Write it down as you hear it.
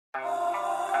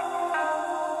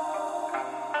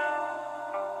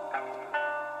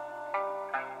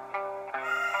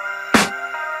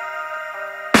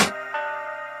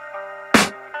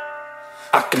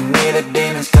the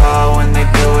demons call when they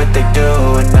do what they do.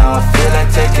 And now I feel like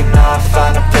taking off,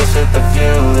 find a place with a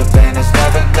view. The pain is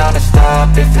never gonna stop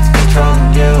if it's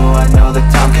controlling you. I know that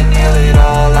time can heal it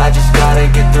all, I just gotta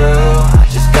get through. I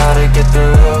just gotta get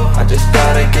through, I just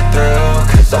gotta get through.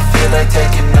 Cause I feel like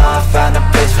taking off, find a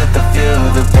place with a view.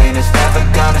 The pain is never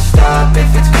gonna stop if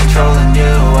it's controlling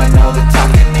you. I know that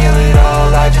time can heal it all,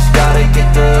 I just gotta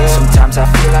get through. Sometimes I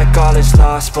feel like all is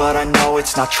lost, but I know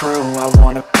it's not true. I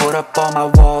wanna put up all my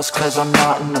walls cause I'm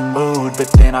not in the mood, but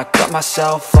then I cut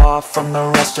myself off from the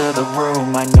rest of the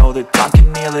room. I know that time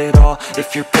can heal it all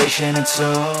if you're patient and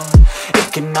soon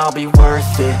it can all be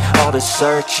worth it, all the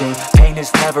searching. Pain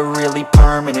is never really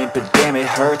permanent, but damn it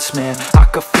hurts, man. I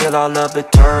could feel all of the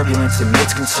turbulence and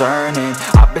it's concerning.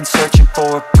 I've been searching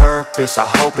for a purpose, I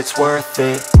hope it's worth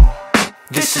it.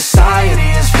 This society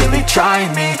is really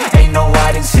trying me. Ain't no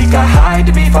hide and seek, I hide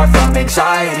to be far from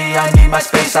anxiety. I need my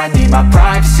space, I need my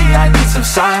privacy. I need some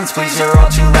silence, please, you're all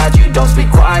too loud. You don't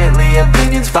speak quietly,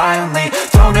 opinions violently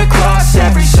thrown across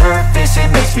every surface.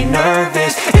 It makes me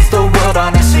nervous, is the world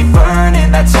honestly burning?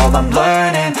 That's all I'm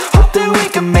learning. Hope that we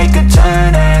can make a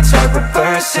turn and start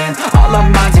reversing all our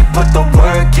minds and put the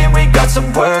work in. We got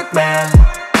some work, man.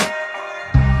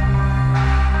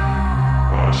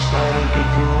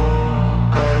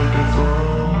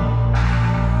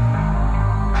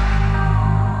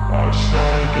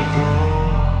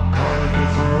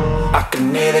 I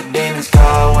can hear the demons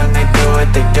call when they do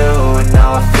what they do. And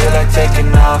now I feel like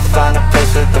taking off, find a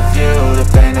place with a view. The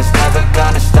pain is never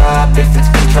gonna stop if it's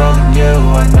controlling you.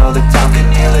 I know that time can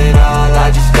heal it all,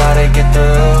 I just gotta get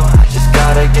through. I just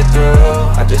gotta get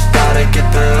through, I just gotta get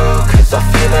through. Cause I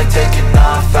feel like taking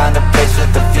off, find a place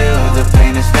with a view. The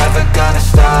pain is never gonna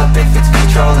stop if it's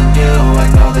controlling you. I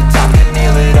know that time can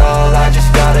heal it all, I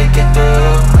just gotta get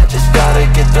through. I just gotta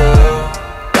get through.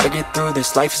 Gotta get through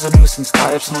this, life is a nuisance,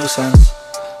 tie up some loose ends.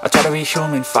 I try to be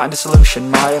human, find a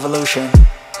solution, my evolution.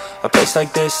 A place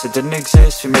like this, it didn't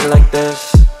exist, we made it like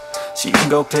this. So you can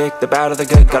go pick the bad or the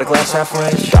good, got a glass half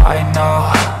wish. I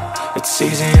know, it's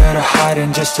easier to hide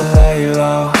than just to lay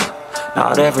low.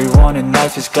 Not everyone in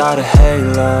life has got a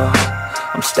halo.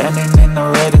 I'm standing in the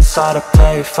red inside a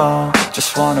payphone,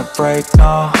 just wanna break,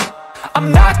 no.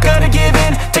 I'm not gonna give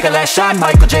in, take a last shot,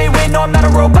 Michael J. Win. No, I'm not a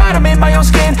robot, I'm in my own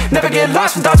skin. Never get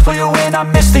lost when thoughts pull you in. I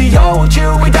miss the old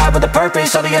you, we died with a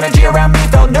purpose. All the energy around me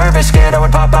felt nervous, scared I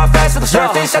would pop out fast to the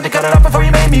surface. Had to cut it off before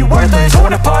you made me worthless.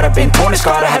 Torn apart, I've been torn and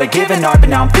scarred. I had a given art, but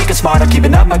now I'm thinking smart. I'm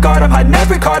keeping up my guard, I'm hiding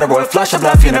every card. A royal flush of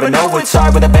love, you never know what's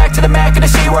hard. With a back to the mat, gonna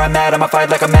see where I'm at. I'ma fight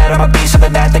like I'm mad, I'ma be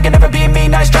something that they can never be me.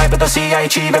 Nice try, but they'll see I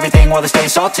achieve everything while they stay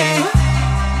salty.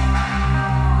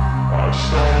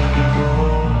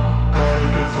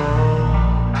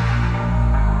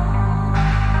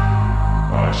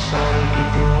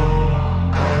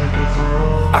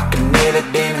 I can hear the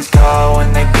demons call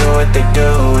when they do what they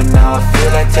do. And now I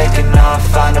feel like taking off,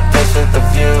 find a place with a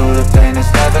view. The pain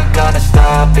is never gonna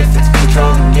stop if it's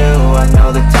controlling you. I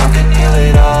know the time